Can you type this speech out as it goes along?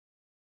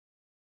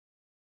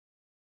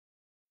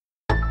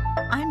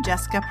I'm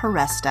Jessica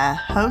Peresta,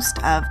 host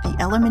of the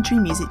Elementary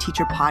Music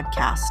Teacher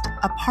Podcast,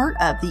 a part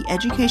of the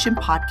Education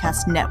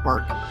Podcast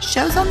Network.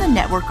 Shows on the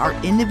network are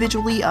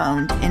individually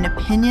owned, and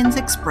opinions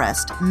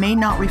expressed may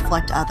not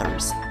reflect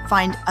others.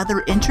 Find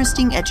other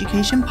interesting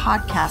education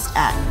podcasts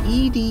at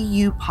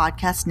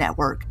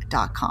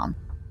edupodcastnetwork.com.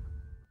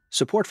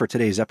 Support for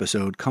today's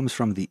episode comes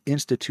from the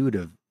Institute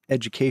of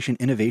Education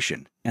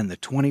Innovation and the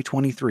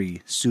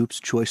 2023 Soup's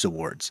Choice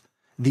Awards,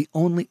 the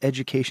only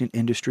education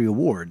industry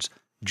awards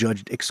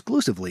judged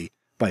exclusively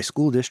by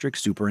school district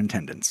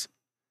superintendents.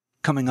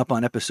 Coming up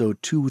on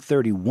episode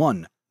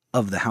 231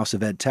 of the House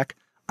of EdTech,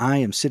 I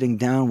am sitting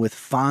down with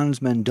Alfonso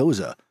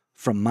Mendoza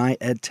from My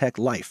EdTech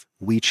Life.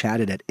 We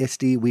chatted at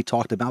ISTE, we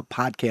talked about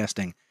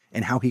podcasting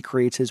and how he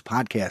creates his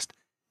podcast,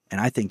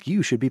 and I think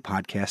you should be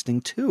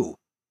podcasting too.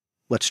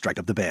 Let's strike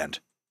up the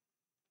band.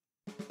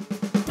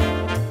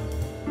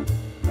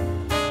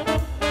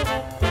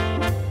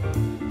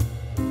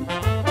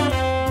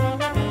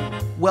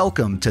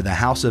 Welcome to the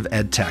House of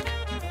EdTech.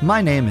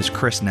 My name is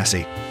Chris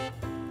Nessie.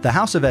 The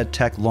House of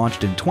EdTech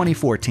launched in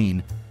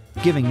 2014,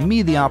 giving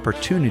me the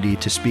opportunity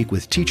to speak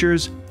with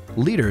teachers,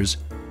 leaders,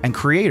 and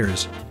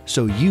creators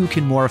so you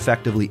can more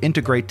effectively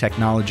integrate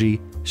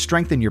technology,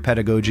 strengthen your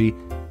pedagogy,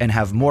 and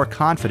have more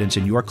confidence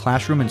in your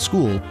classroom and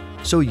school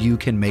so you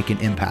can make an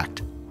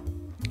impact.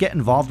 Get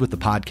involved with the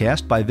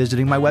podcast by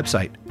visiting my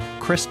website,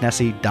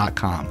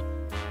 chrisnessie.com.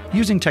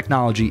 Using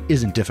technology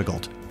isn't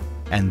difficult,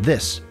 and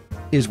this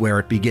is where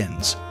it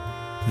begins.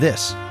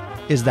 This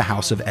is the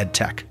House of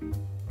EdTech.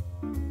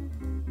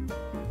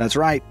 That's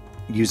right,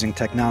 using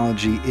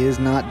technology is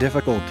not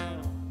difficult.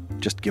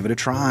 Just give it a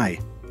try.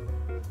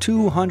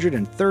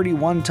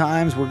 231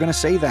 times we're going to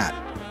say that.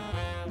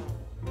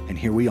 And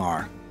here we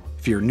are.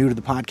 If you're new to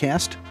the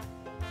podcast,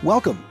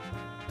 welcome.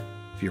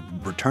 If you're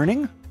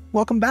returning,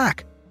 welcome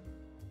back.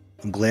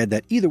 I'm glad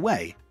that either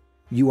way,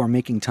 you are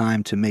making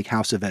time to make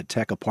House of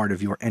EdTech a part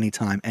of your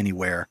anytime,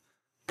 anywhere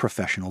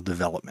professional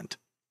development.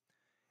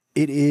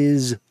 It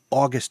is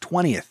August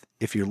 20th.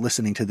 If you're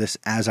listening to this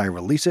as I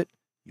release it,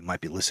 you might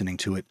be listening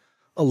to it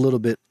a little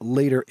bit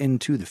later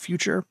into the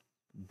future,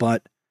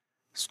 but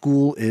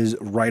school is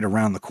right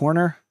around the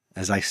corner.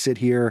 As I sit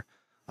here,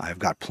 I've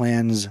got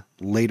plans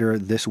later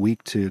this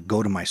week to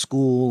go to my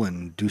school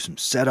and do some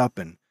setup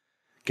and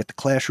get the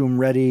classroom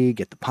ready,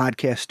 get the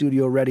podcast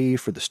studio ready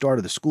for the start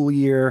of the school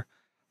year.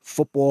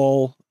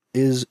 Football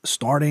is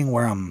starting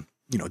where I'm,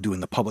 doing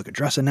the public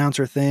address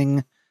announcer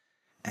thing.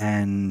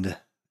 And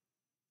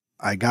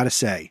I gotta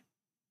say,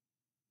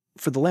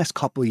 for the last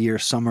couple of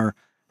years, summer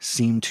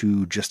seemed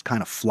to just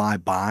kind of fly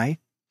by.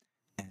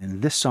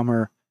 And this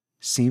summer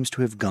seems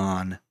to have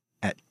gone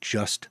at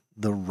just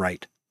the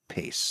right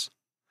pace.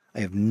 I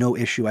have no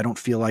issue. I don't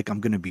feel like I'm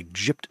going to be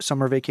gypped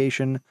summer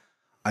vacation.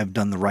 I've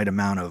done the right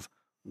amount of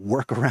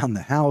work around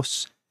the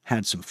house,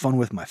 had some fun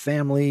with my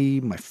family,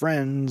 my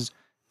friends,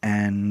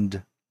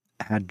 and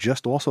had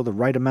just also the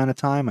right amount of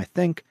time, I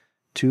think,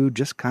 to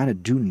just kind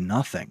of do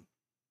nothing.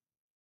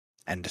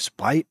 And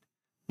I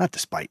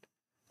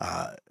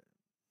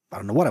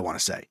don't know what I want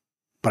to say,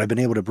 but I've been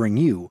able to bring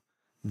you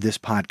this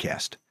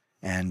podcast.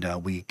 And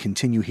we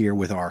continue here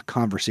with our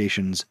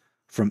conversations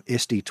from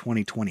ISTE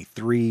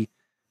 2023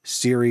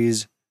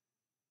 series.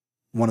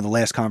 One of the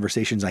last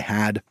conversations I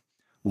had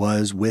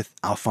was with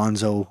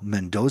Alfonso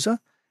Mendoza,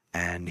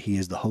 and he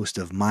is the host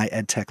of My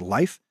EdTech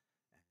Life.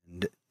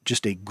 And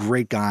just a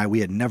great guy.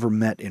 We had never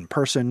met in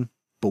person,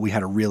 but we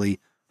had a really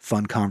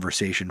fun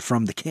conversation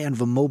from the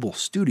Canva mobile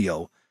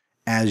studio,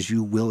 as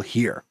you will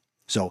hear.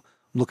 So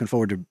I'm looking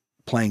forward to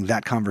playing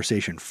that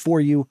conversation for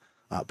you.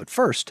 But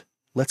first,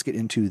 let's get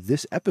into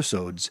this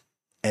episode's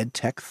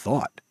EdTech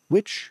Thought,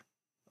 which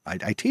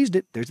I teased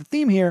it. There's a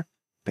theme here.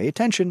 Pay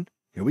attention.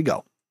 Here we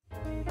go.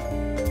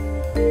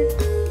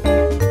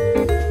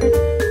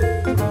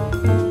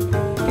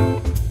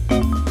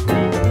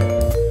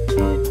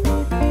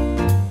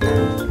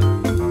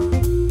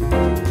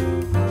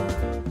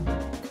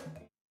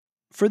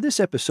 For this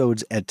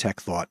episode's EdTech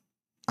Thought,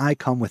 I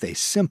come with a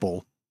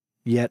simple,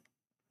 yet,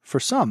 for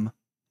some,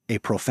 a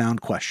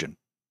profound question.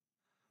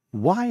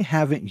 Why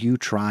haven't you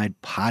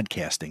tried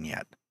podcasting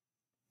yet?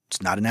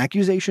 It's not an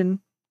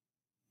accusation,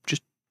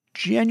 just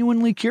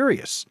genuinely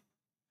curious.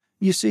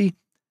 You see,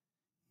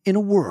 in a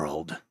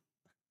world,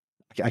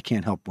 I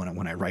can't help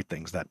when I write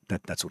things,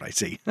 that's what I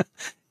see.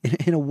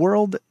 In a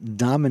world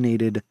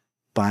dominated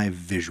by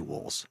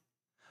visuals,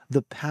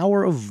 the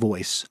power of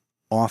voice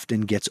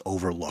often gets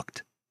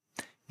overlooked.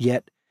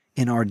 Yet,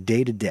 in our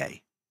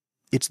day-to-day,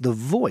 it's the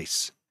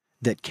voice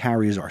that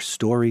carries our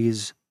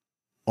stories,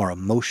 our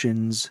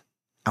emotions,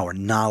 our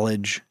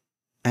knowledge,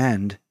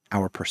 and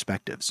our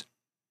perspectives.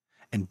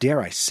 And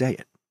dare I say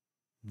it,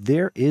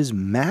 there is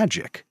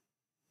magic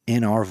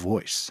in our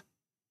voice.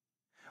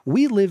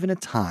 We live in a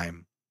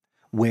time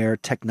where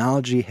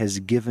technology has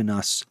given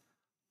us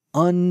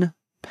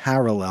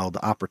unparalleled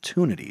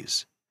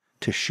opportunities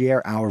to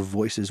share our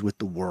voices with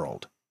the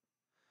world.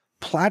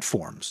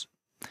 Platforms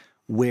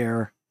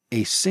where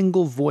a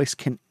single voice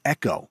can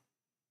echo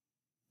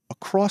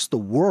across the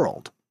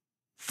world,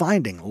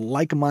 finding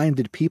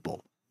like-minded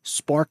people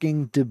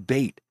sparking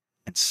debate,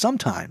 and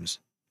sometimes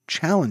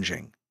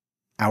challenging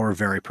our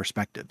very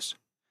perspectives.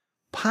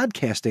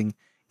 Podcasting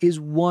is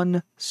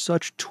one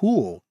such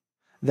tool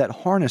that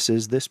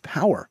harnesses this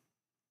power.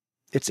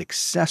 It's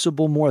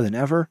accessible more than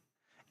ever,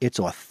 it's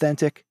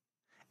authentic,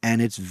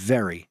 and it's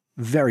very,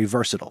 very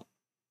versatile.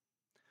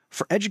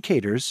 For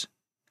educators,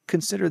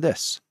 consider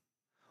this.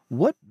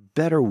 What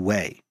better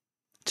way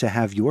to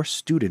have your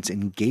students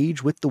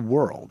engage with the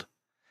world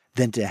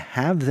than to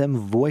have them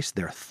voice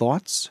their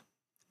thoughts,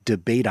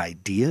 debate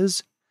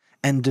ideas,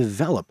 and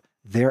develop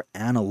their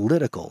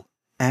analytical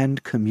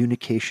and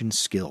communication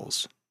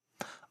skills?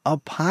 A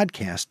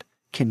podcast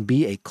can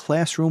be a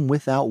classroom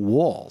without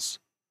walls,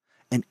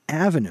 an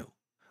avenue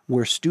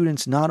where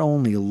students not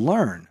only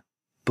learn,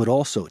 but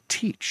also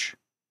teach.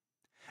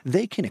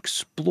 They can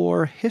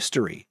explore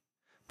history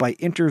by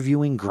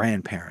interviewing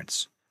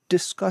grandparents,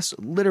 discuss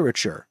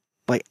literature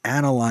by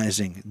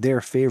analyzing their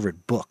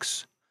favorite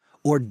books,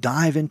 or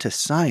dive into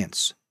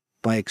science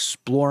by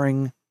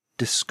exploring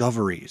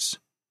discoveries.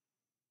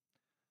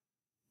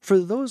 For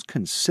those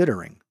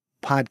considering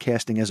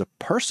podcasting as a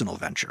personal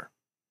venture,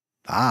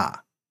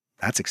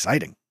 that's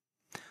exciting.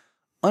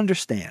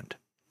 Understand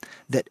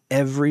that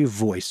every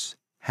voice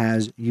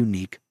has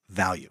unique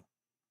value.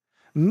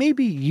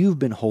 Maybe you've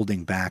been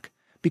holding back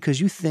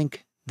because you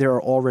think there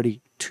are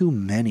already too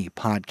many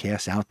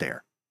podcasts out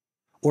there.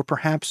 Or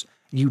perhaps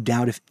you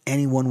doubt if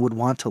anyone would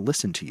want to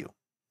listen to you.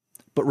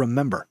 But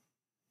remember,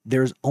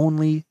 there's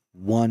only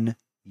one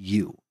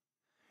you.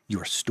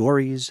 Your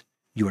stories,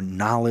 your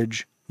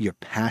knowledge, your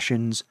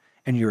passions,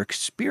 and your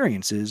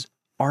experiences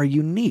are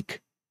unique.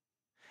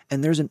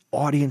 And there's an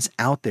audience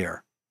out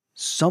there,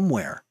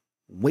 somewhere,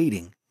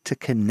 waiting to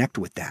connect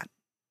with that.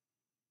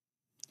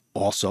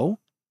 Also,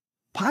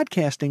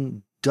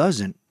 podcasting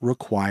doesn't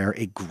require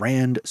a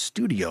grand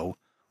studio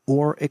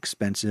or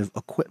expensive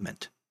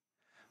equipment.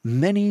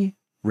 Many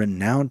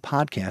renowned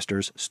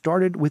podcasters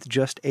started with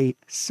just a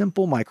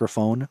simple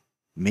microphone,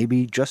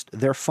 maybe just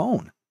their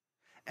phone,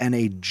 and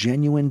a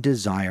genuine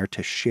desire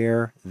to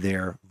share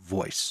their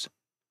voice.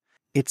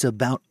 It's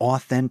about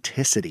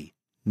authenticity,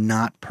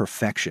 not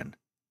perfection.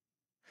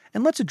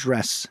 And let's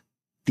address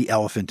the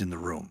elephant in the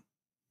room,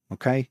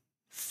 okay?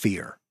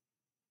 Fear.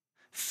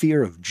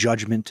 Fear of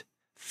judgment,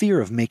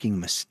 fear of making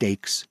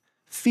mistakes,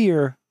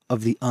 fear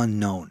of the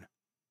unknown.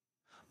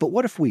 But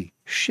what if we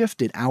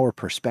shifted our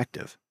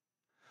perspective?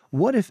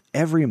 What if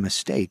every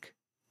mistake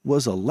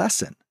was a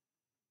lesson?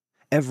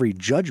 Every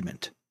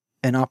judgment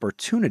an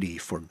opportunity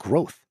for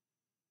growth?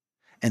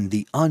 And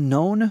the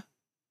unknown,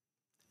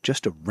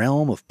 just a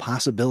realm of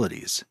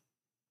possibilities.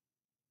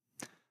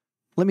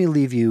 Let me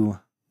leave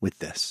you with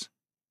this.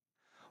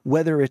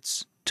 Whether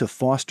it's to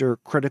foster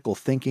critical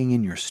thinking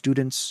in your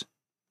students,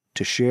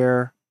 to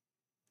share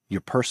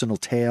your personal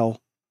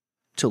tale,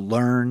 to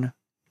learn,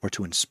 or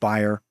to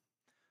inspire,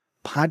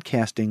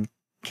 podcasting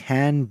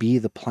can be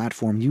the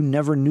platform you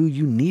never knew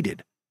you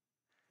needed.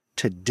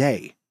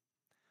 Today,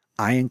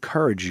 I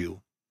encourage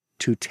you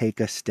to take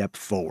a step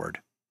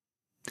forward.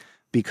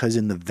 Because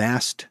in the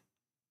vast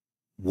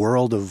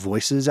world of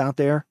voices out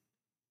there,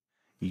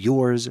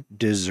 yours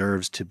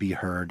deserves to be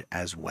heard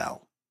as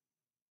well.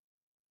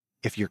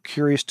 If you're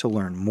curious to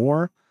learn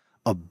more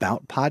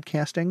about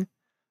podcasting,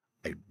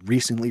 I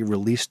recently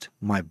released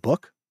my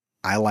book,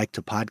 I Like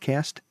to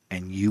Podcast,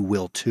 and You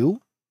Will Too,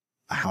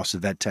 A House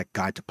of EdTech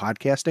Guide to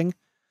Podcasting.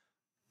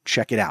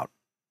 Check it out.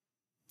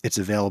 It's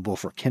available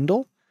for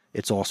Kindle.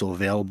 It's also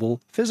available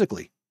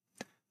physically.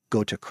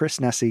 Go to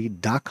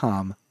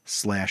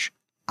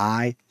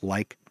chrisnessy.com/I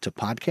Like to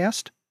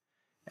Podcast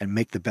and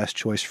make the best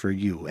choice for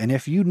you. And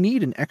if you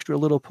need an extra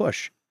little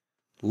push,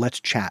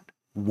 let's chat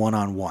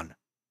one-on-one.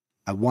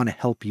 I want to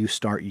help you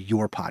start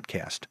your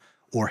podcast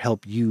or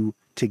help you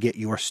to get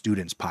your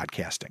students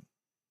podcasting.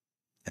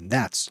 And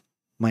that's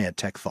my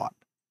EdTech Thought.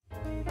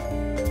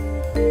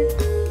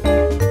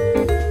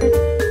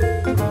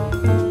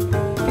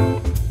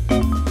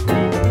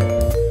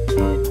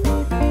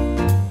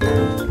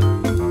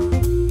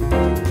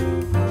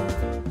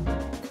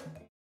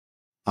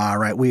 All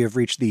right, we have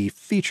reached the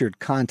featured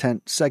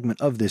content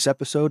segment of this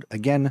episode.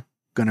 Again,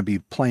 going to be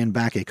playing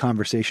back a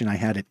conversation I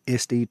had at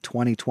ISTE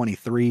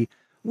 2023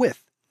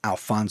 with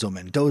Alfonso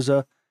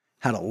Mendoza.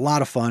 Had a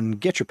lot of fun.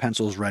 Get your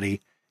pencils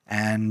ready.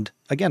 And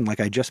again, like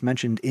I just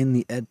mentioned in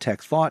the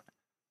EdTech Thought,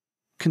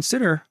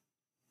 consider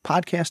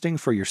podcasting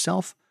for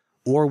yourself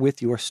or with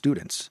your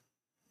students.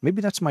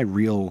 Maybe that's my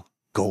real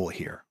goal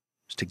here,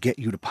 is to get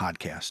you to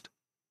podcast.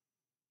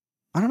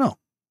 I don't know.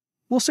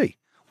 We'll see.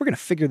 We're going to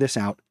figure this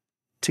out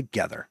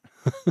together.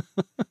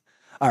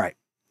 All right,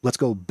 let's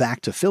go back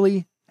to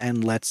Philly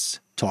and let's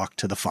talk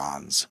to the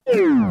Fonz.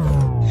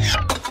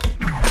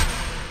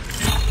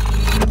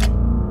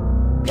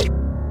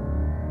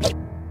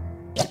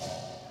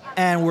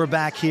 And we're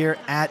back here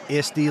at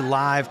ISTE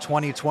Live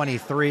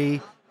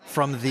 2023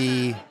 from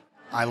the,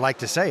 I like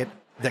to say it,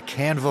 the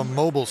Canva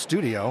mobile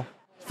studio.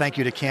 Thank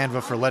you to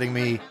Canva for letting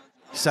me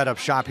set up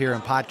shop here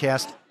and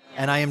podcast.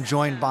 And I am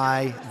joined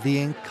by the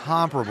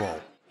incomparable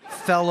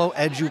fellow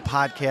edu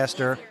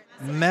podcaster,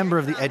 member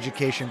of the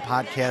Education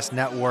Podcast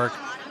Network.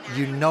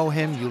 You know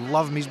him, you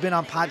love him. He's been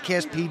on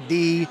Podcast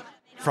PD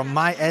from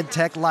My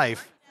EdTech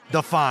Life,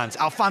 the Fonz,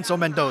 Alfonso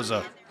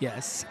Mendoza.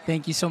 Yes.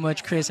 Thank you so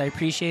much, Chris. I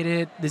appreciate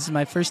it. This is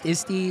my first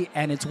ISTE,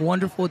 and it's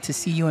wonderful to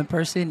see you in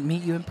person,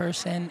 meet you in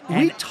person.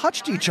 We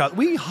touched each other.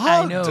 We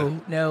hugged. I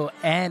know.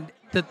 And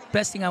the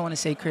best thing I want to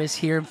say, Chris,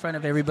 here in front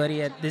of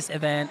everybody at this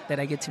event that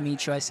I get to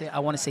meet you, I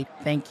want to say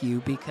thank you.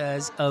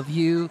 Because of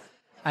you,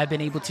 I've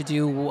been able to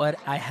do what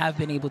I have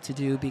been able to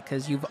do,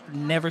 because you've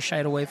never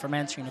shied away from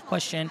answering a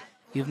question.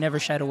 You've never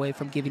shied away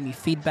from giving me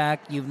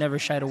feedback. You've never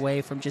shied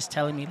away from just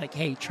telling me, like,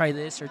 hey, try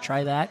this or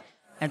try that.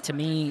 And to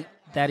me,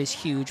 that is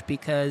huge,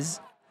 because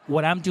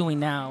what I'm doing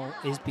now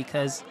is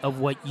because of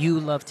what you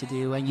love to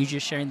do, and you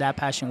just sharing that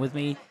passion with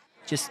me.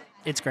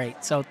 It's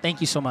great. So thank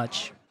you so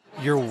much.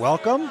 You're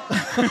welcome.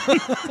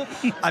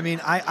 I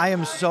mean, I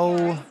am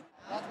so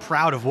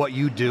proud of what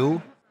you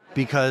do,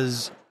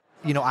 because,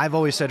 you know, I've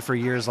always said for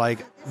years, like,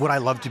 would I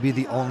love to be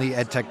the only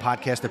EdTech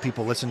podcast that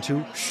people listen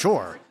to?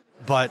 Sure.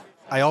 But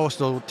I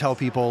also tell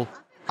people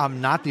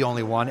I'm not the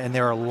only one, and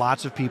there are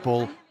lots of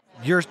people.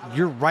 You're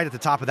right at the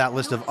top of that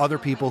list of other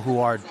people who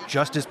are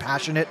just as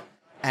passionate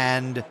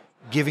and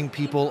giving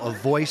people a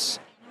voice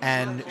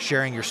and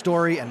sharing your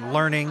story and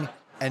learning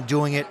and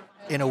doing it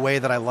in a way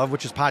that I love,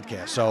 which is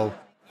podcast. So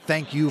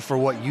thank you for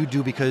what you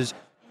do, because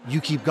you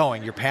keep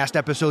going. You're past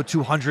episode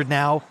 200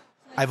 now.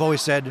 I've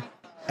always said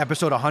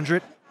episode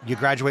 100, you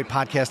graduate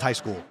podcast high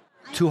school.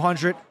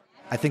 200,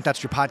 I think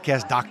that's your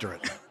podcast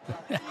doctorate.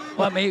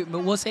 Well, maybe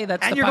we'll say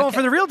that's and you're going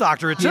for the real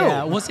doctorate too.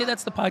 Yeah, we'll say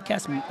that's the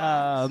podcast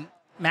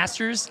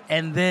master's,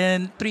 and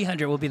then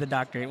 300 will be the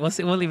doctorate.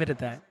 We'll leave it at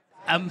that.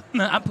 I'm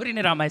putting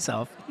it on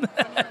myself.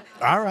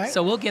 All right.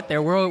 So we'll get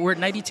there. We're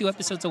 92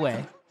 episodes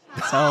away.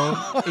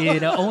 So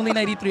only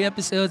 93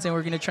 episodes, and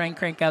we're gonna try and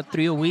crank out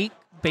 3 a week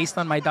based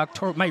on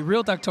my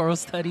real doctoral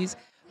studies.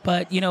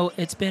 But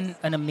it's been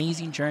an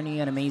amazing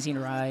journey, an amazing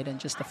ride, and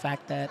just the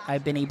fact that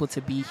I've been able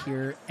to be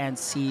here and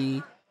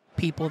see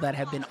people that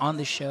have been on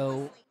the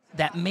show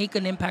that make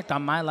an impact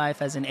on my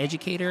life as an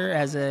educator,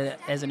 as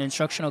an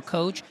instructional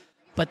coach,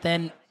 but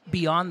then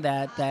beyond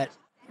that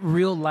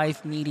real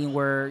life meeting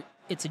where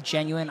it's a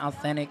genuine,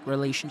 authentic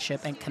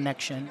relationship and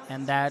connection,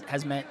 and that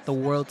has meant the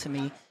world to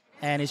me,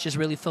 and it's just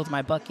really filled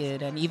my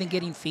bucket. And even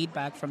getting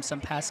feedback from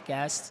some past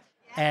guests,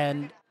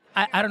 and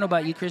I don't know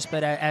about you, Chris,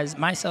 but as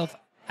myself,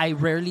 I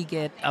rarely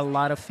get a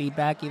lot of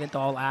feedback, even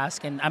though I'll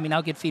ask, and I mean,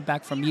 I'll get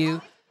feedback from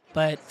you,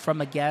 but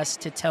from a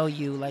guest to tell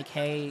you, like,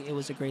 hey, it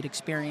was a great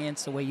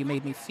experience, the way you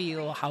made me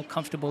feel, how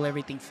comfortable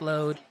everything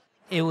flowed,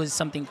 it was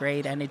something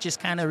great. And it just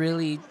kind of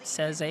really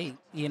says, hey,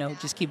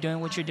 just keep doing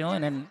what you're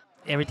doing and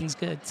everything's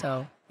good.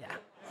 So, yeah.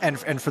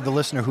 And for the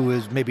listener who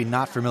is maybe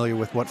not familiar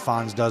with what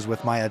Fonz does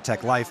with My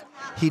EdTech Life,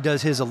 he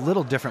does his a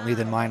little differently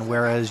than mine,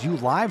 whereas you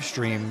live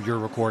stream your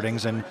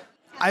recordings. And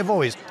I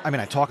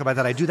talk about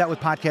that. I do that with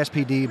Podcast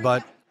PD,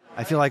 but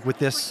I feel like with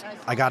this,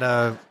 I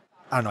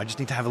just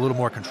need to have a little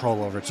more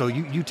control over it. So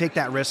you take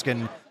that risk,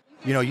 and,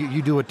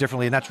 you do it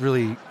differently, and that's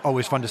really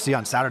always fun to see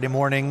on Saturday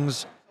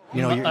mornings.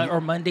 Or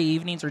Monday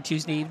evenings or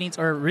Tuesday evenings,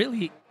 or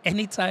really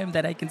anytime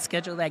that I can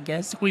schedule that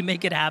guest, we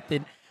make it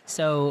happen.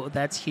 So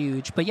that's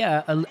huge. But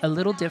yeah, a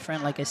little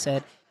different, like I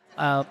said.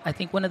 I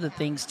think one of the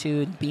things,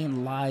 too,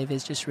 being live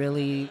is just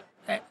really,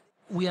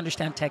 we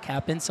understand tech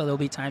happens, so there'll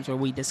be times where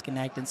we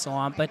disconnect and so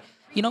on. But,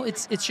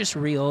 it's just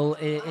real.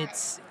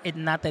 It's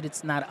not that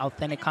it's not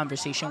authentic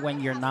conversation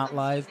when you're not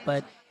live,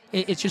 but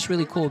it's just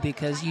really cool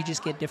because you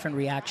just get different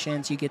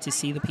reactions. You get to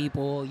see the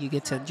people. You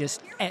get to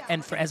just,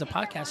 as a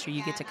podcaster,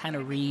 you get to kind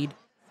of read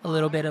a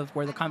little bit of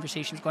where the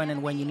conversation's going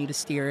and when you need to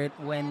steer it,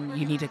 when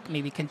you need to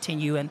maybe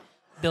continue and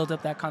build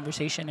up that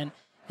conversation. And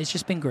it's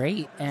just been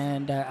great.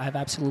 And I've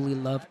absolutely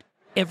loved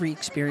every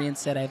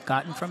experience that I've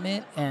gotten from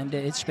it. And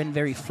it's been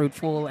very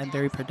fruitful and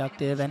very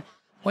productive. And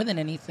more than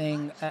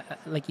anything,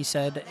 like you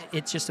said,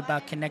 it's just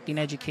about connecting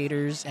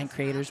educators and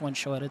creators one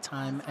show at a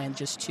time, and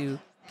just to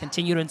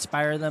continue to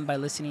inspire them by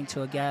listening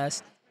to a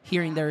guest,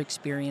 hearing their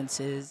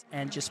experiences,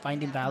 and just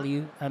finding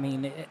value. I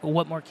mean,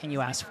 what more can you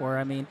ask for?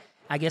 I mean,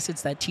 I guess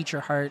it's that teacher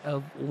heart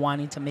of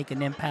wanting to make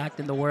an impact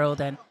in the world.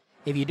 And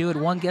if you do it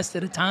one guest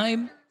at a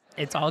time,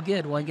 it's all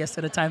good. One guest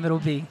at a time it'll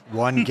be.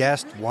 One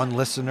guest, one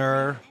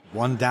listener,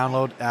 one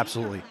download.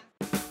 Absolutely.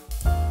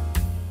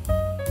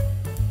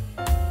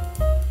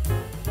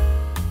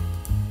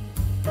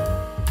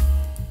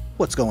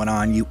 What's going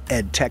on, you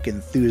ed tech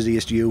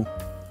enthusiast, you?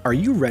 Are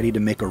you ready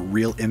to make a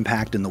real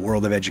impact in the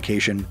world of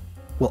education?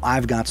 Well,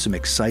 I've got some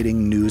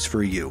exciting news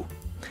for you.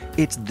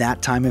 It's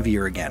that time of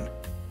year again.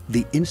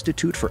 The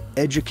Institute for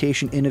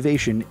Education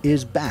Innovation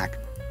is back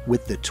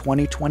with the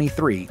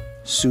 2023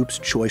 Soup's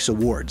Choice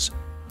Awards,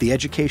 the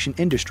education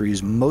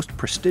industry's most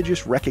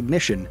prestigious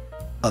recognition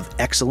of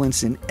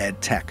excellence in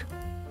ed tech.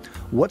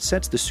 What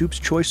sets the Soup's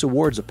Choice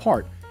Awards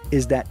apart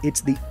is that it's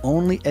the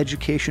only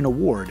education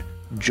award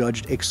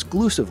judged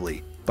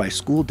exclusively by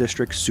school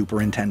district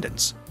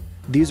superintendents.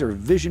 These are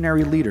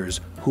visionary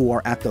leaders who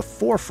are at the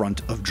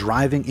forefront of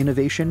driving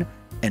innovation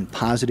and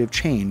positive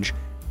change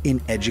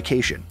in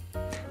education.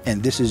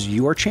 And this is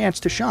your chance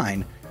to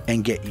shine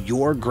and get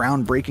your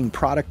groundbreaking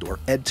product or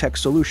EdTech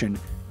solution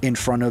in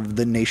front of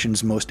the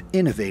nation's most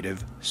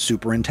innovative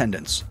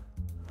superintendents.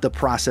 The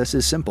process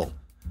is simple.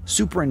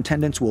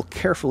 Superintendents will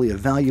carefully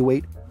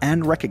evaluate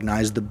and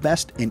recognize the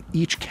best in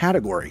each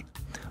category.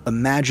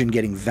 Imagine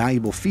getting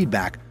valuable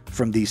feedback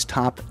from these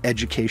top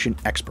education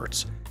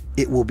experts.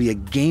 It will be a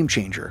game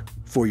changer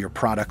for your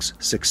product's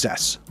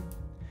success.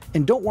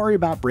 And don't worry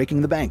about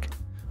breaking the bank.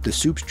 The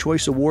Soup's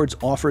Choice Awards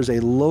offers a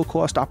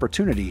low-cost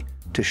opportunity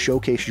to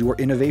showcase your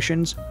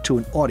innovations to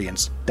an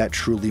audience that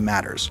truly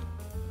matters.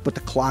 But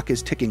the clock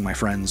is ticking, my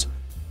friends.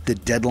 The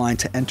deadline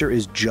to enter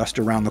is just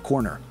around the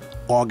corner,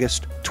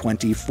 August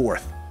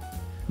 24th.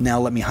 Now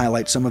let me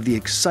highlight some of the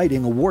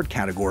exciting award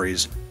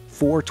categories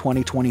for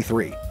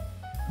 2023.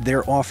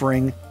 They're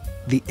offering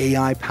the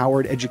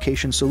AI-powered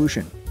education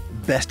solution,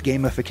 best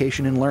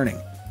gamification in learning,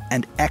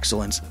 and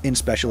excellence in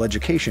special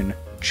education,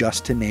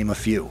 just to name a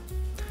few.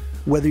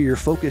 Whether your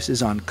focus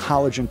is on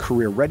college and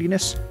career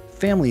readiness,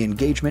 family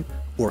engagement,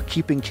 or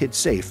keeping kids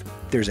safe,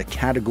 there's a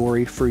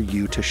category for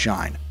you to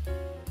shine.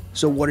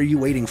 So what are you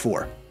waiting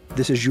for?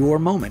 This is your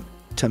moment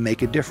to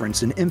make a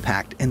difference and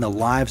impact in the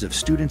lives of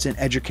students and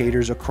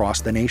educators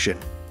across the nation.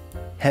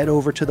 Head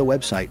over to the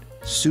website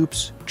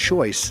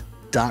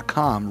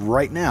soupschoice.com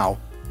right now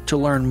to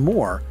learn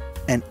more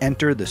and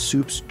enter the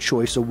Soup's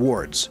Choice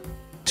Awards.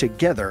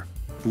 Together,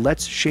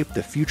 let's shape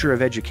the future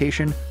of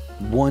education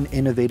one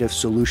innovative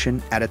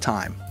solution at a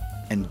time.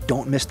 And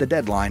don't miss the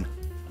deadline,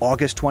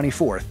 August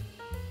 24th.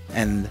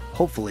 And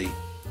hopefully,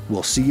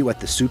 we'll see you at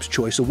the Soup's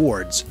Choice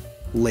Awards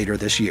later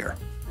this year.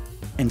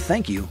 And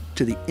thank you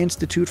to the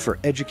Institute for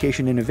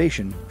Education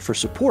Innovation for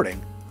supporting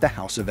the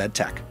House of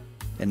EdTech.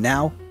 And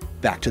now,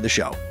 back to the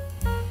show.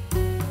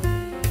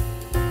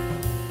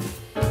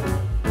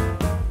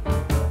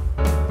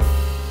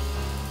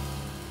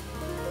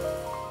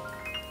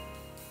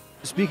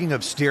 Speaking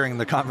of steering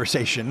the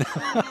conversation,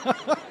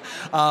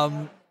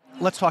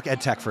 let's talk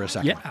EdTech for a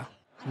second. Yeah.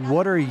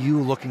 What are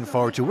you looking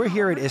forward to? We're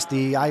here at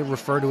ISTE. I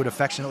refer to it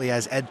affectionately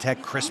as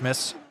EdTech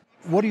Christmas.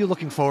 What are you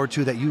looking forward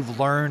to that you've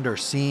learned or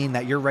seen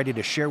that you're ready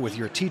to share with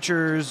your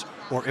teachers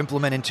or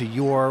implement into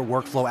your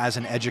workflow as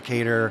an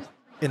educator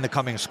in the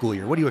coming school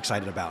year? What are you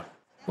excited about?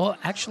 Well,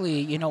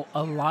 actually,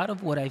 a lot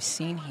of what I've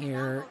seen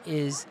here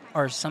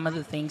are some of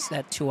the things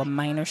that to a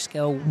minor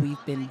scale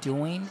we've been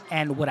doing.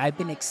 And what I've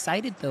been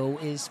excited, though,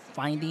 is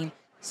finding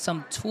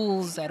some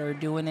tools that are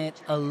doing it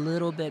a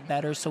little bit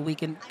better so we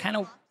can kind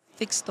of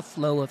fix the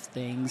flow of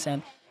things.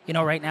 And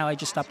right now I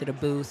just stopped at a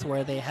booth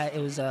where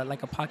it was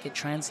like a pocket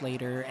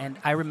translator. And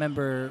I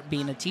remember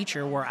being a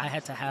teacher where I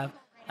had to have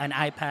an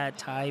iPad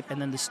type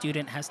and then the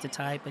student has to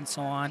type and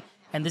so on.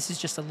 And this is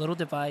just a little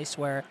device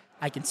where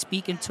I can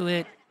speak into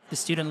it. The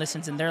student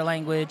listens in their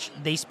language,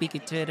 they speak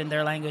into it in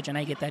their language, and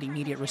I get that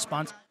immediate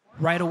response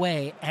right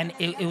away. And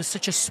it was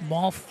such a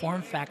small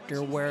form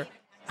factor where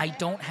I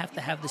don't have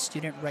to have the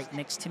student right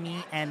next to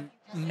me and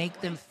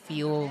make them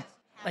feel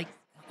like,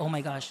 oh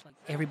my gosh, like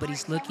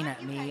everybody's looking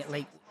at me.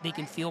 Like they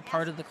can feel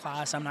part of the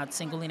class. I'm not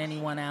singling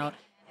anyone out.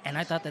 And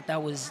I thought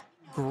that was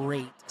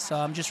great. So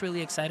I'm just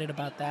really excited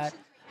about that.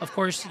 Of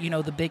course,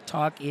 the big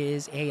talk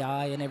is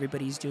AI, and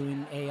everybody's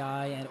doing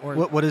AI.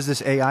 What is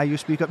this AI you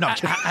speak of? No,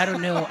 I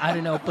don't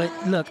know.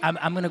 But look,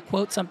 I'm going to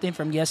quote something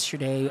from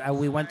yesterday.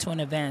 We went to an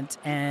event,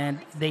 and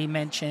they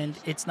mentioned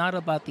it's not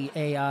about the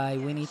AI.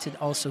 We need to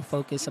also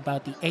focus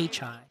about the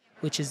HI,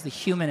 which is the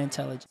human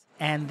intelligence.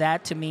 And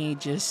that, to me,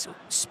 just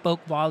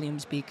spoke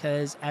volumes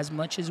because as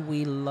much as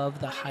we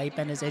love the hype,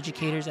 and as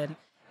educators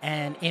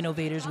and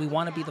innovators, we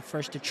want to be the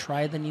first to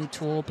try the new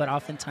tool, but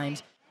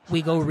oftentimes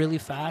we go really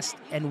fast,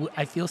 and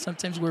I feel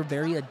sometimes we're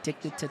very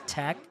addicted to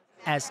tech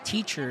as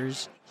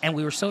teachers, and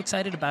we were so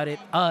excited about it,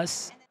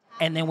 us,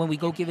 and then when we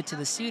go give it to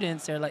the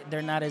students,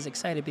 they're not as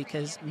excited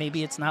because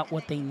maybe it's not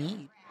what they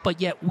need,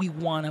 but yet we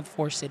want to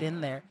force it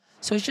in there.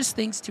 So it's just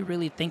things to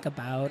really think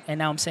about, and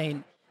now I'm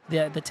saying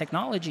the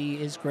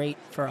technology is great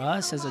for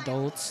us as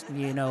adults,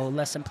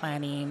 lesson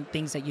planning,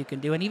 things that you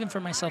can do, and even for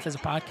myself as a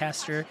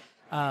podcaster,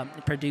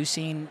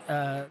 producing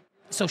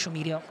social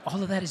media,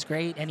 all of that is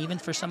great. And even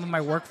for some of my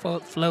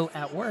workflow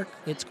at work,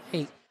 it's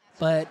great.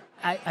 But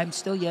I'm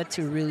still yet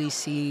to really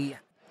see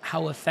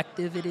how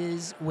effective it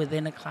is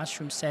within a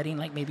classroom setting,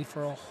 like maybe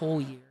for a whole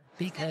year.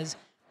 Because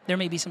there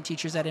may be some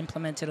teachers that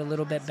implement it a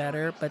little bit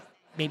better, but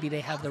maybe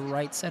they have the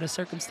right set of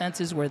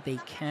circumstances where they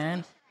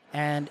can.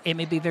 And it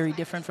may be very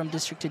different from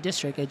district to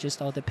district. It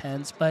just all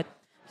depends. But,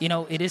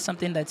 it is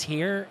something that's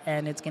here,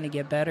 and it's going to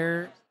get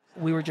better.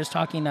 We were just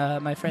talking,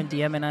 my friend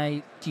DM and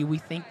I, do we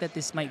think that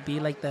this might be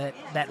like that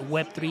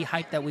Web3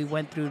 hype that we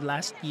went through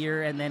last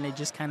year and then it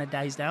just kind of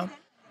dies down?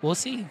 We'll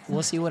see.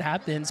 We'll see what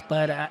happens.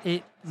 But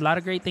a lot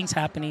of great things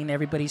happening.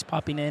 Everybody's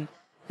popping in,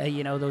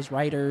 those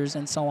writers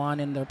and so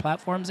on in their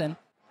platforms. And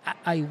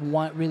I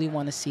really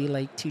want to see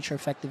like teacher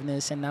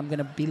effectiveness. And I'm going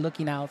to be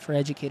looking out for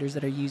educators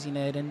that are using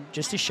it and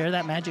just to share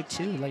that magic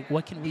too. Like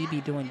what can we be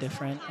doing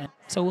different? And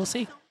so we'll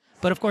see.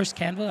 But of course,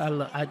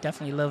 Canva, I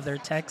definitely love their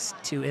text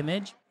to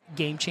image.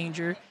 Game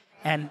changer,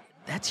 and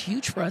that's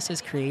huge for us as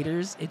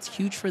creators. It's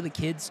huge for the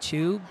kids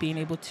too, being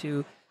able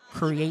to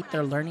create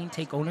their learning,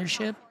 take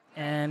ownership.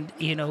 And,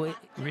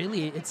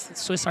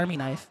 it's Swiss Army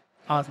knife,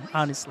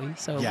 honestly.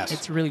 So Yes.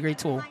 it's a really great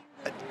tool.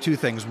 Two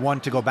things. One,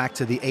 to go back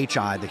to the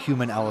HI, the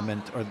human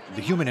element or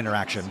the human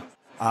interaction.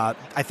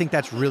 I think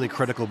that's really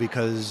critical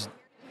because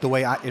the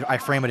way I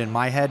frame it in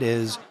my head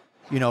is,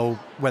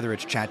 whether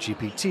it's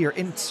ChatGPT or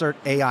insert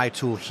AI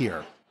tool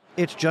here,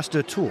 it's just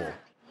a tool.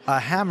 A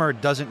hammer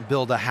doesn't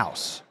build a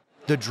house.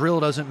 The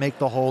drill doesn't make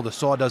the hole. The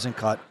saw doesn't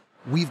cut.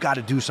 We've got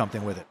to do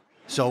something with it.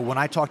 So when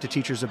I talk to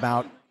teachers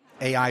about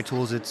AI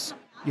tools, it's,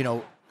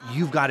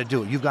 you've got to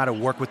do it. You've got to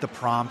work with the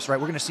prompts, right?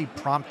 We're going to see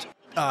prompt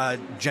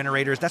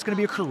generators. That's going to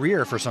be a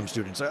career for some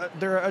students.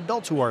 There are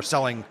adults who are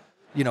selling,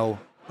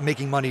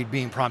 making money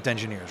being prompt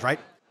engineers, right?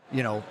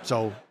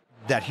 So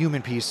that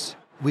human piece,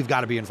 we've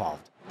got to be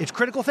involved. It's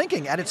critical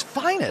thinking at its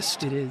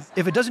finest. It is.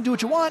 If it doesn't do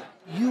what you want,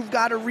 you've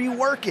got to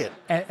rework it.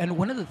 And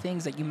one of the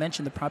things that you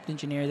mentioned, the prompt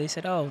engineer, they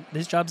said, oh,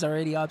 this job's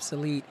already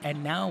obsolete.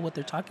 And now what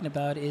they're talking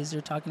about is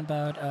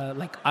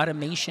like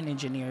automation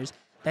engineers,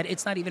 that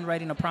it's not even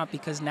writing a prompt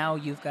because now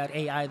you've got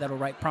AI that'll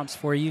write prompts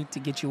for you to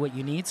get you what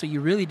you need. So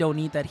you really don't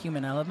need that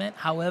human element.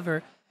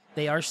 However,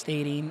 they are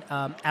stating,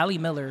 Allie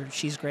Miller,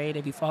 she's great.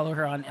 If you follow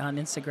her on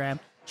Instagram,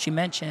 she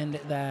mentioned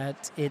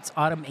that it's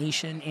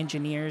automation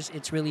engineers.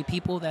 It's really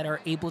people that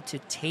are able to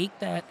take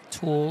that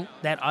tool,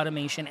 that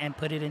automation, and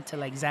put it into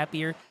like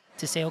Zapier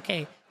to say,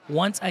 okay,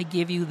 once I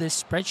give you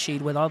this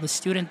spreadsheet with all the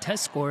student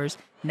test scores,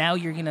 now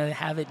you're going to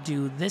have it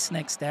do this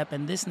next step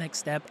and this next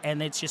step,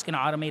 and it's just going to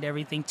automate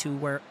everything to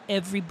where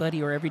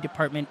everybody or every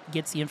department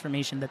gets the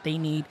information that they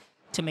need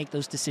to make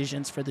those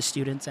decisions for the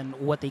students and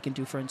what they can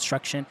do for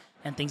instruction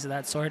and things of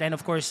that sort. And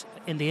of course,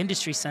 in the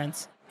industry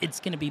sense, it's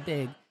going to be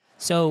big.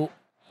 So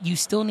you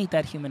still need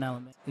that human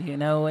element.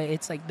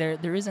 It's like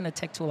there isn't a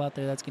tech tool out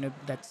there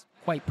that's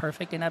quite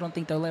perfect, and I don't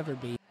think there'll ever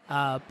be.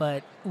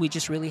 But we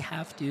just really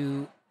have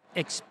to,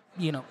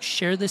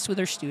 share this with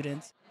our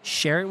students,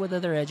 share it with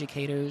other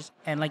educators,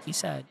 and like you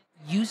said,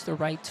 use the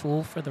right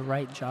tool for the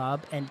right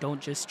job, and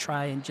don't just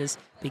try and just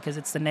because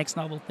it's the next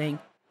novel thing,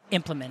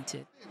 implement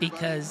it.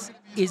 Because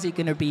is it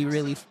going to be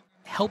really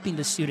helping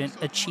the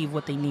student achieve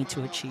what they need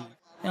to achieve?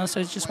 So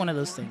it's just one of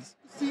those things.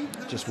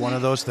 Just one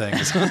of those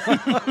things.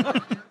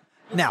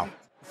 Now,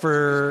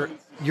 for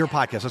your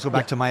podcast, let's go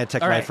back to My EdTech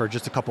Life for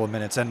just a couple of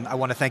minutes. And I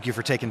want to thank you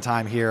for taking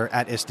time here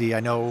at ISTE. I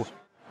know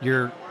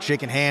you're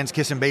shaking hands,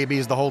 kissing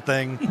babies, the whole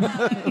thing,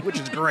 which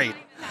is great.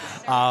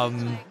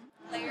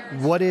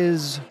 What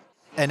is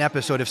an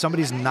episode, if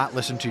somebody's not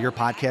listened to your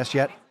podcast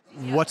yet,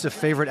 what's a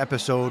favorite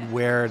episode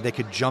where they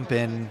could jump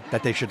in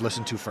that they should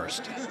listen to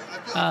first?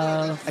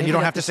 And you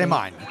don't have to say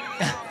mine.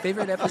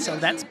 Favorite episode,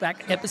 that's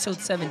back episode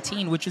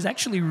 17, which is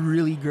actually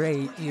really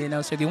great.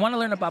 So if you want to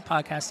learn about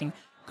podcasting,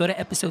 go to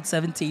episode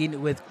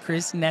 17 with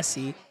Chris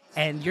Nessie,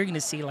 and you're going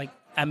to see you're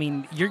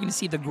going to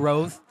see the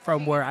growth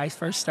from where I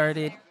first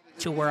started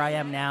to where I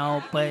am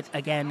now. But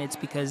again, it's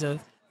because of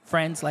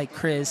friends like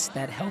Chris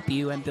that help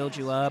you and build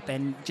you up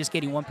and just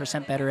getting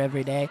 1% better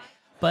every day.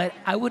 But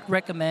I would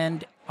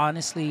recommend,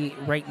 honestly,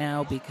 right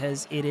now,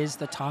 because it is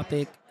the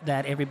topic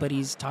that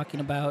everybody's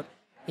talking about.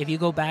 If you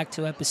go back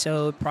to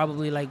episode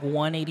probably like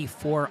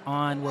 184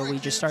 on, where we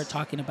just start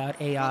talking about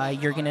AI,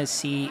 you're going to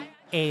see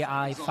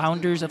AI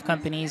founders of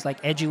companies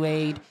like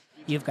EduAid.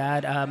 You've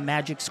got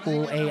Magic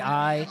School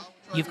AI.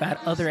 You've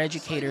got other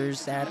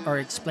educators that are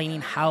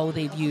explaining how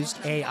they've used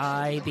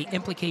AI, the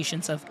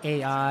implications of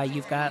AI.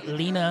 You've got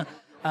Lena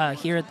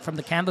here from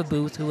the Canva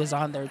booth, who is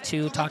on there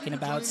too, talking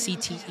about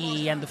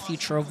CTE and the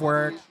future of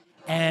work.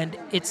 And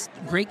it's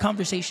great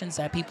conversations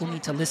that people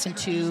need to listen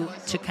to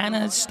kind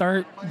of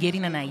start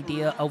getting an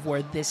idea of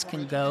where this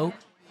can go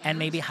and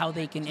maybe how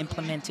they can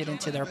implement it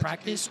into their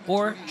practice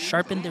or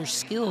sharpen their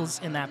skills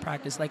in that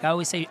practice. Like I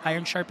always say,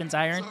 iron sharpens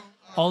iron.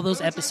 All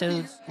those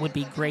episodes would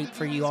be great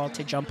for you all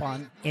to jump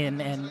on in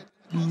and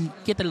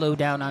get the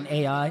lowdown on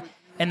AI.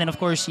 And then, of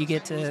course, you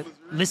get to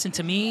listen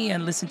to me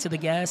and listen to the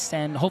guests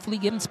and hopefully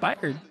get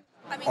inspired.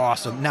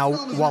 Awesome. Now,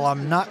 while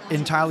I'm not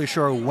entirely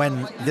sure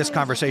when this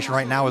conversation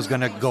right now is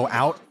going to go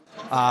out,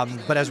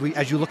 but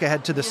as you look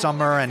ahead to the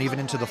summer and even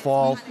into the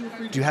fall,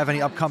 do you have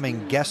any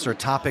upcoming guests or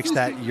topics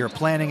that you're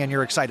planning and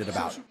you're excited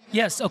about?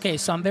 Yes. Okay.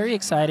 So I'm very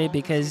excited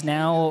because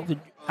now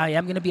I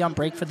am going to be on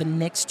break for the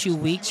next 2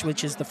 weeks,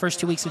 which is the first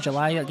 2 weeks of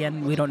July.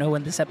 Again, we don't know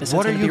when this episode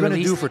is going to be released. What are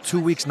you going to do for 2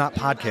 weeks not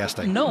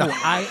podcasting? No,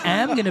 I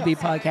am going to be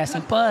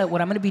podcasting, but what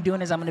I'm going to be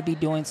doing is I'm going to be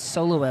doing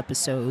solo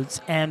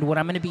episodes. And what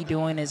I'm going to be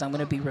doing is I'm going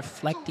to be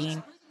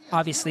reflecting,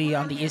 obviously,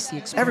 on the ISTE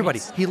experience.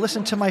 Everybody, he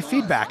listened to my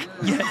feedback.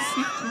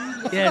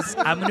 Yes,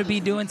 I'm going to be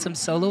doing some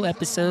solo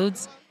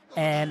episodes,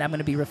 and I'm going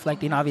to be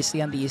reflecting,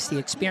 obviously, on the ISTE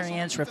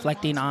experience,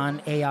 reflecting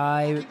on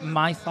AI,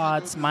 my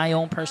thoughts, my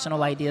own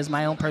personal ideas,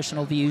 my own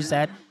personal views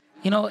that,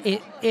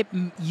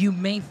 you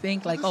may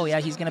think like, oh, yeah,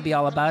 he's going to be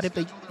all about it,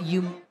 but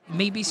you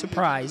may be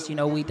surprised.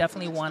 We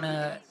definitely want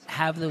to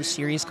have those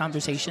serious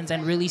conversations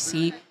and really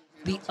see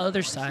the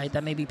other side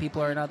that maybe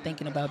people are not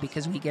thinking about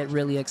because we get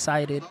really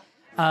excited.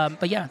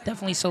 But yeah,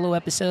 definitely solo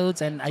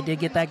episodes. And I did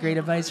get that great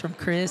advice from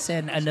Chris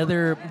and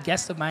another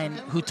guest of mine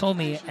who told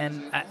me,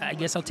 and I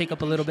guess I'll take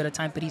up a little bit of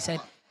time, but he said,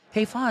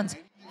 hey, Fonz,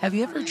 have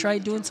you ever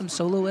tried doing some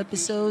solo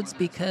episodes?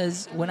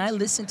 Because when I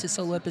listen to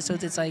solo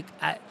episodes, it's like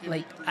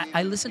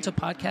I listen to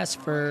podcasts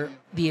for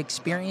the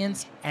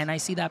experience, and I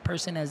see that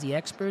person as the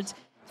experts.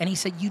 And he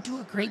said, you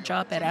do a great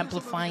job at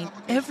amplifying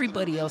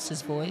everybody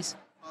else's voice,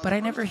 but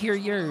I never hear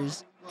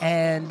yours.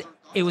 And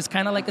it was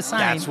kind of like a sign.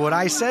 That's what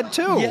I said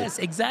too. Yes,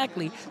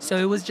 exactly. So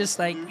it was just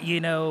like,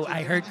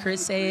 I heard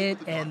Chris say it.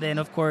 And then,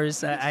 of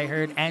course, I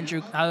heard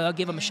Andrew. I'll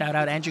give him a shout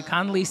out. Andrew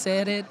Connolly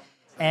said it.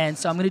 And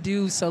so I'm going to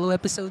do solo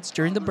episodes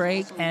during the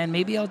break. And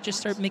maybe I'll just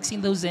start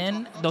mixing those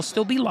in. They'll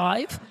still be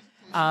live.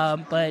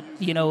 But,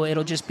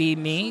 it'll just be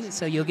me.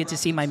 So you'll get to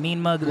see my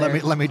mean mug there.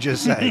 Let me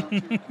just say,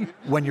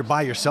 when you're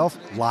by yourself,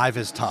 live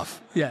is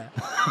tough. Yeah.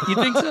 You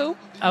think so?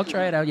 I'll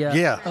try it out, yeah.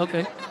 Yeah.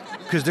 Okay.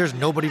 Because there's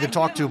nobody to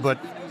talk to,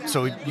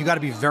 so you got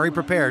to be very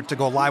prepared to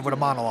go live with a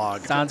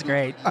monologue. Sounds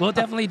great. We'll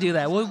definitely do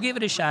that. We'll give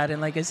it a shot.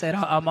 And like I said,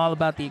 I'm all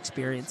about the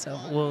experience.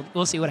 So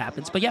we'll see what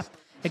happens. But yeah,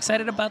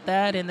 excited about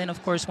that. And then,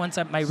 of course, once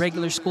my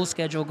regular school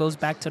schedule goes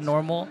back to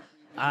normal,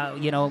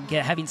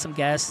 having some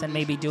guests and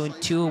maybe doing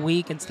 2 a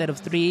week instead of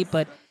 3.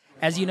 But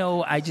as you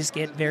know, I just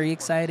get very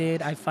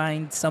excited. I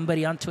find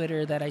somebody on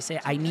Twitter that I say,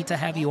 I need to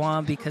have you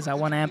on because I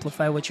want to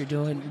amplify what you're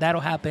doing.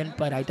 That'll happen.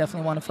 But I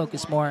definitely want to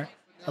focus more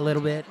a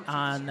little bit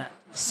on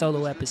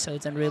solo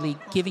episodes and really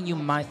giving you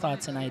my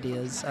thoughts and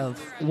ideas of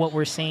what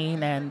we're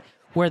seeing and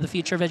where the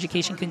future of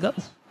education can go.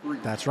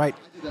 That's right.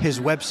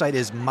 His website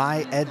is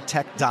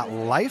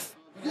myedtech.life,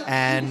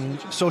 and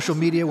social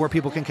media where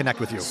people can connect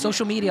with you.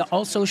 Social media,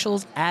 all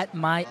socials at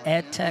My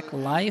EdTech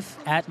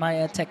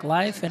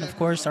Life, and of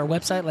course our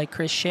website like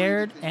Chris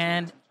shared.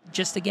 And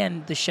just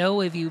again, the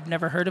show, if you've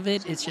never heard of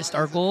it, it's just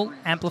our goal,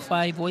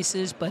 amplify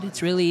voices, but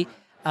it's really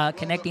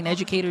connecting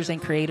educators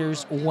and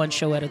creators one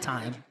show at a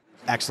time.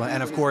 Excellent.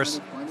 And of course,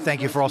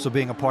 thank you for also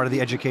being a part of the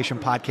Education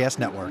Podcast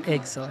Network.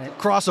 Excellent.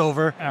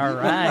 Crossover. All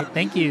right.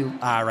 Thank you.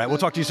 All right. We'll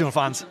talk to you soon,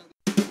 Fonz.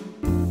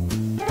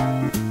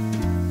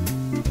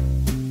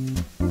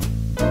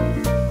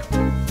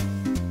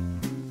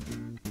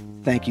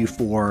 Thank you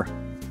for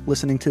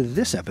listening to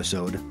this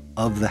episode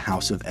of the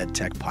House of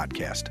EdTech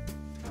podcast.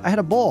 I had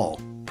a ball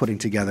putting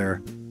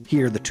together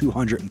here the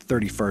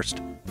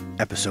 231st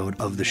episode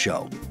of the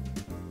show.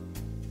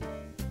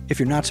 If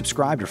you're not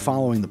subscribed or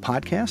following the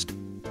podcast,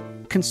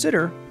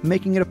 consider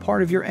making it a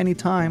part of your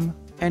anytime,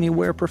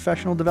 anywhere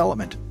professional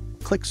development.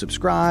 Click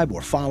subscribe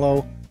or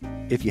follow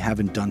if you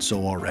haven't done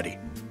so already.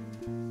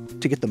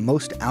 To get the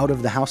most out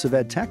of the House of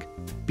EdTech,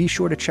 be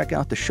sure to check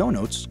out the show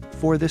notes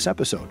for this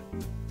episode.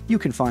 You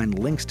can find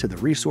links to the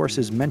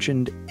resources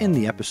mentioned in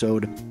the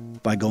episode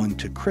by going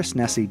to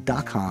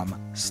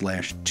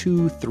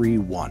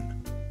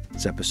chrisnessy.com/231.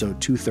 It's episode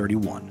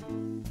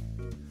 231.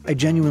 I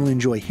genuinely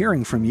enjoy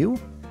hearing from you,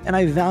 and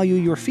I value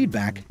your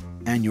feedback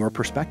and your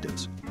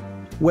perspectives.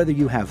 Whether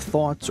you have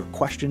thoughts or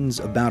questions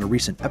about a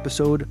recent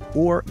episode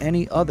or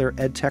any other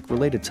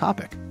EdTech-related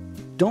topic,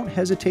 don't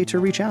hesitate to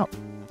reach out.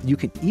 You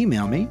can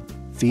email me,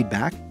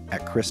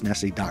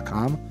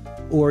 feedback@chrisnessy.com,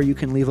 or you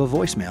can leave a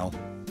voicemail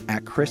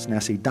at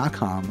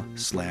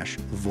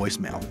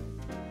chrisnessy.com/voicemail.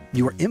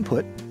 Your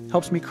input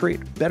helps me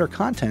create better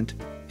content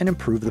and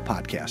improve the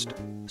podcast.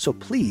 So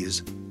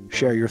please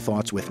share your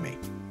thoughts with me.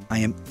 I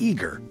am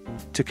eager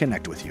to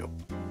connect with you.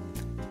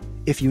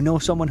 If you know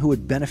someone who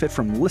would benefit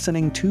from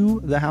listening to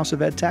the House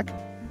of EdTech,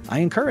 I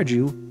encourage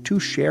you to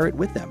share it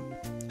with them.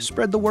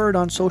 Spread the word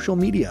on social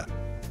media.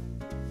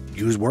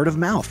 Use word of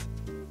mouth.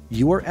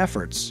 Your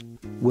efforts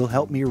will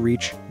help me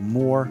reach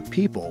more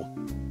people,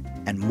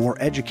 and more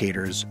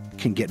educators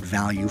can get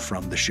value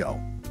from the show.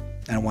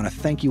 And I want to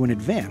thank you in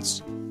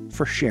advance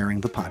for sharing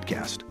the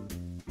podcast.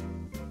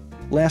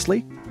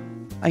 Lastly,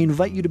 I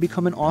invite you to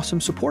become an awesome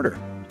supporter.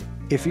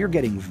 If you're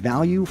getting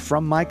value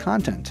from my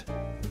content,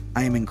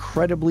 I am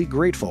incredibly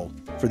grateful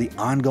for the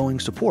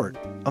ongoing support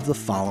of the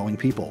following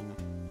people: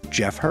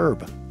 Jeff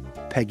Herb,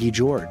 Peggy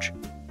George,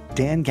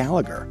 Dan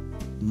Gallagher,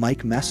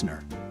 Mike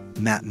Messner,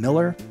 Matt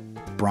Miller,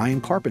 Brian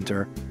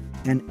Carpenter,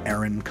 and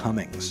Aaron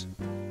Cummings.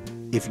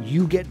 If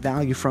you get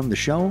value from the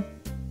show,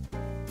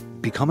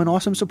 become an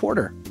awesome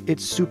supporter.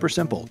 It's super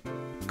simple.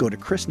 Go to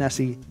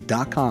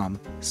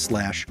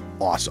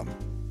chrisnessy.com/awesome.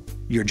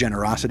 Your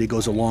generosity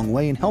goes a long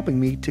way in helping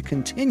me to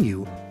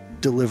continue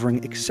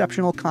delivering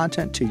exceptional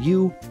content to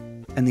you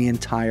and the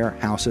entire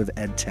House of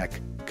EdTech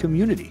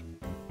community.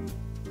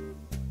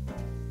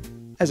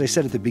 As I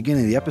said at the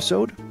beginning of the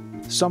episode,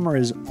 summer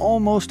is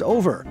almost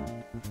over,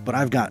 but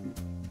I've got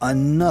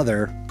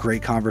another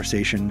great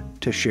conversation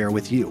to share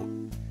with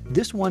you.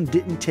 This one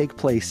didn't take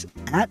place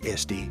at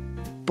ISTE,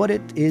 but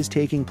it is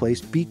taking place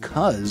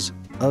because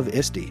of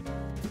ISTE.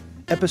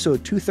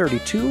 Episode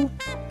 232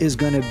 is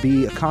going to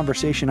be a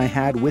conversation I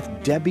had with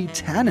Debbie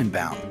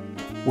Tannenbaum.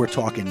 We're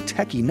talking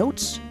techie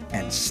notes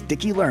and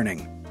sticky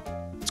learning.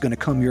 It's going to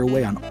come your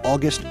way on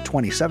August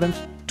 27th,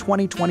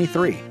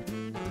 2023.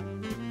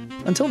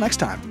 Until next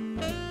time,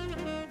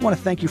 I want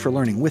to thank you for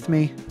learning with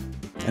me.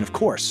 And of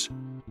course,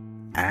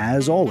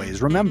 as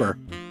always, remember,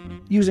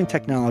 using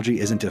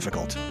technology isn't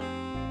difficult.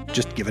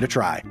 Just give it a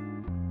try.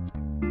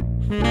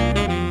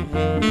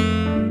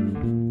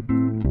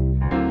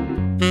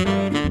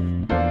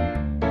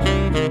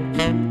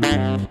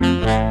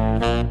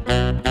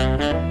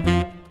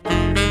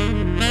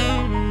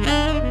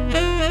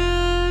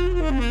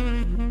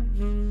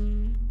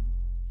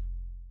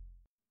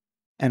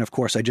 And of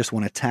course, I just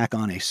want to tack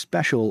on a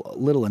special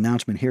little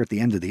announcement here at the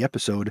end of the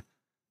episode.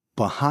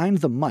 Behind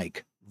the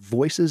Mic,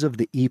 Voices of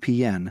the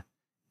EPN,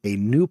 a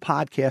new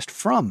podcast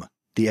from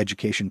the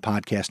Education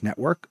Podcast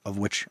Network, of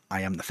which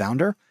I am the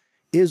founder,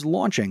 is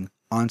launching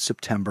on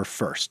September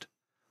 1st.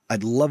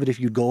 I'd love it if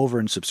you'd go over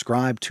and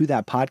subscribe to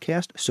that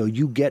podcast so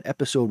you get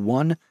episode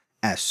 1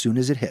 as soon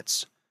as it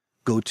hits.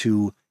 Go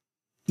to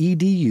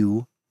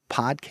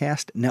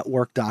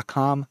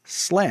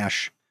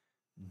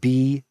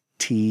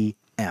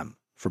edupodcastnetwork.com/BTM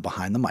for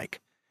Behind the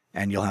Mic.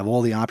 And you'll have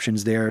all the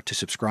options there to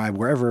subscribe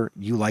wherever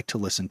you like to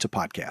listen to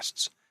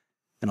podcasts.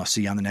 And I'll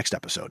see you on the next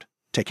episode.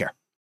 Take care.